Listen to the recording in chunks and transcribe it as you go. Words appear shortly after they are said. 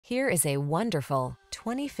Here is a wonderful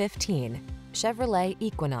 2015 Chevrolet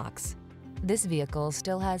Equinox. This vehicle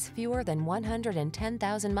still has fewer than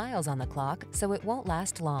 110,000 miles on the clock, so it won't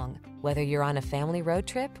last long. Whether you're on a family road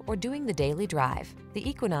trip or doing the daily drive, the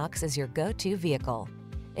Equinox is your go-to vehicle.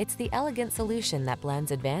 It's the elegant solution that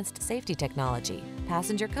blends advanced safety technology,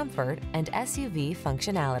 passenger comfort, and SUV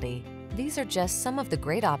functionality. These are just some of the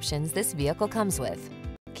great options this vehicle comes with: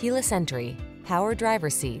 keyless entry, power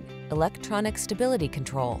driver's seat, electronic stability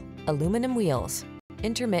control, aluminum wheels,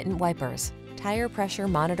 intermittent wipers, tire pressure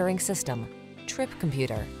monitoring system, trip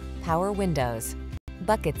computer, power windows,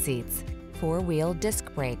 bucket seats, four-wheel disc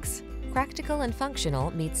brakes. Practical and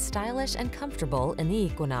functional meets stylish and comfortable in the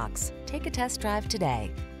Equinox. Take a test drive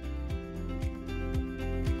today.